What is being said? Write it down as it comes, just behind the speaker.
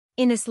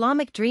In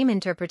Islamic dream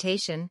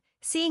interpretation,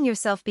 seeing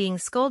yourself being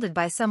scolded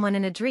by someone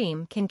in a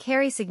dream can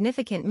carry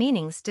significant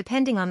meanings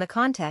depending on the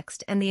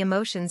context and the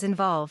emotions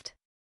involved.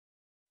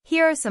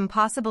 Here are some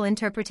possible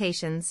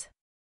interpretations.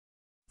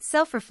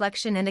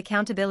 Self-reflection and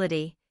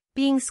accountability.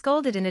 Being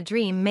scolded in a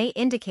dream may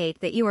indicate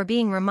that you are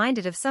being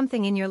reminded of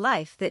something in your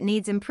life that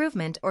needs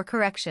improvement or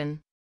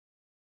correction.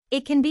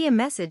 It can be a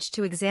message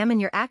to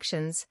examine your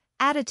actions,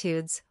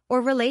 attitudes,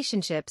 or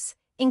relationships,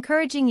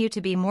 encouraging you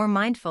to be more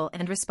mindful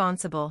and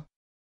responsible.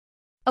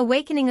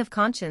 Awakening of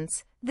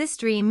conscience. This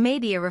dream may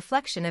be a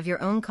reflection of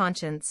your own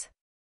conscience.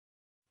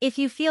 If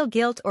you feel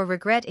guilt or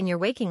regret in your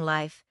waking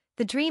life,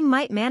 the dream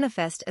might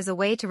manifest as a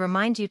way to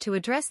remind you to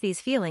address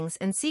these feelings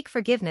and seek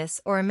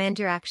forgiveness or amend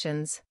your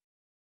actions.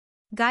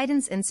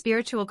 Guidance and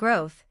spiritual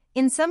growth.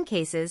 In some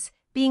cases,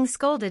 being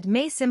scolded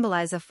may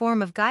symbolize a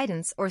form of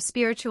guidance or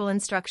spiritual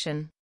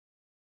instruction.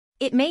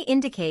 It may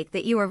indicate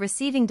that you are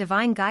receiving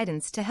divine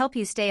guidance to help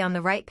you stay on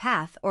the right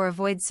path or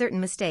avoid certain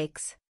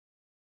mistakes.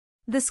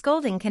 The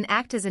scolding can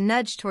act as a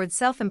nudge towards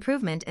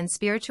self-improvement and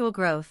spiritual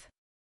growth.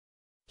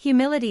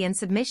 Humility and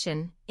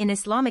submission. In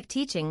Islamic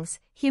teachings,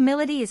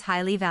 humility is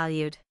highly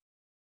valued.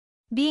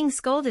 Being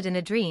scolded in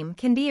a dream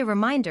can be a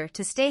reminder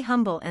to stay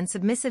humble and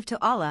submissive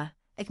to Allah,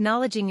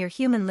 acknowledging your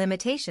human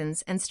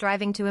limitations and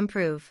striving to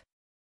improve.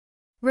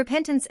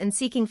 Repentance and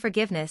seeking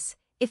forgiveness.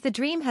 If the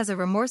dream has a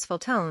remorseful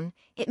tone,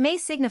 it may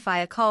signify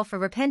a call for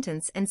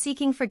repentance and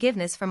seeking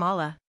forgiveness from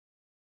Allah.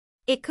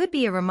 It could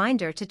be a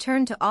reminder to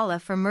turn to Allah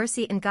for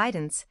mercy and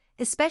guidance,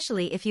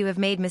 especially if you have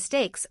made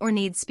mistakes or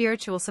need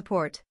spiritual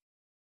support.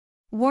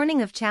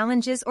 Warning of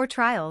challenges or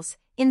trials.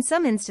 In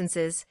some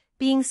instances,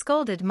 being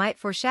scolded might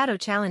foreshadow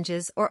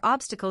challenges or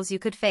obstacles you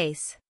could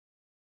face.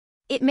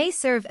 It may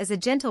serve as a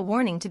gentle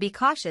warning to be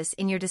cautious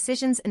in your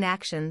decisions and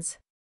actions.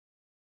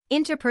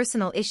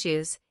 Interpersonal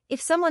issues.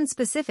 If someone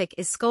specific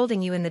is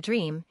scolding you in the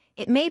dream,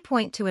 it may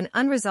point to an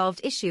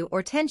unresolved issue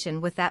or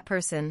tension with that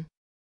person.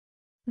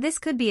 This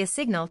could be a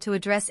signal to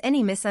address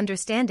any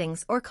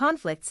misunderstandings or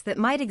conflicts that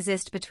might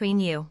exist between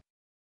you.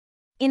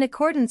 In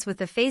accordance with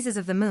the phases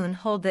of the moon,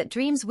 hold that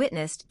dreams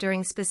witnessed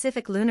during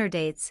specific lunar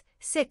dates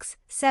 6,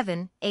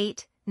 7,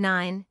 8,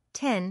 9,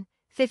 10,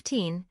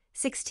 15,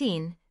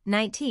 16,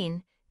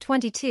 19,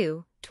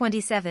 22,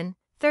 27,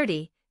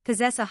 30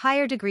 possess a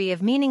higher degree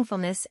of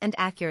meaningfulness and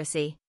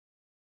accuracy.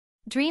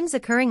 Dreams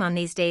occurring on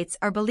these dates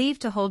are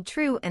believed to hold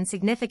true and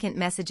significant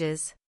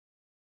messages.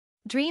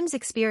 Dreams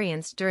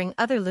experienced during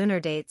other lunar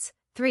dates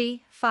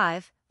 3,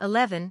 5,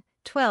 11,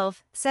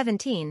 12,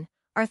 17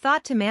 are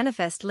thought to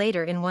manifest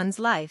later in one's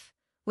life,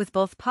 with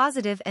both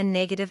positive and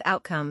negative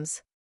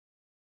outcomes.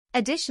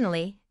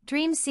 Additionally,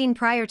 dreams seen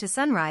prior to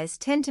sunrise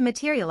tend to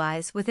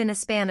materialize within a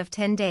span of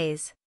 10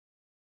 days.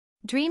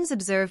 Dreams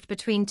observed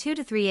between 2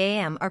 to 3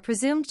 a.m. are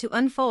presumed to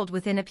unfold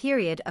within a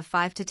period of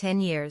 5 to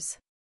 10 years.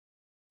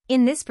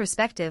 In this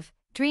perspective,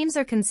 dreams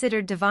are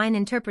considered divine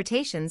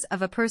interpretations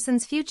of a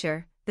person's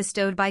future,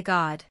 bestowed by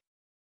God.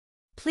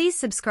 Please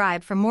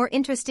subscribe for more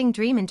interesting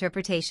dream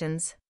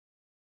interpretations.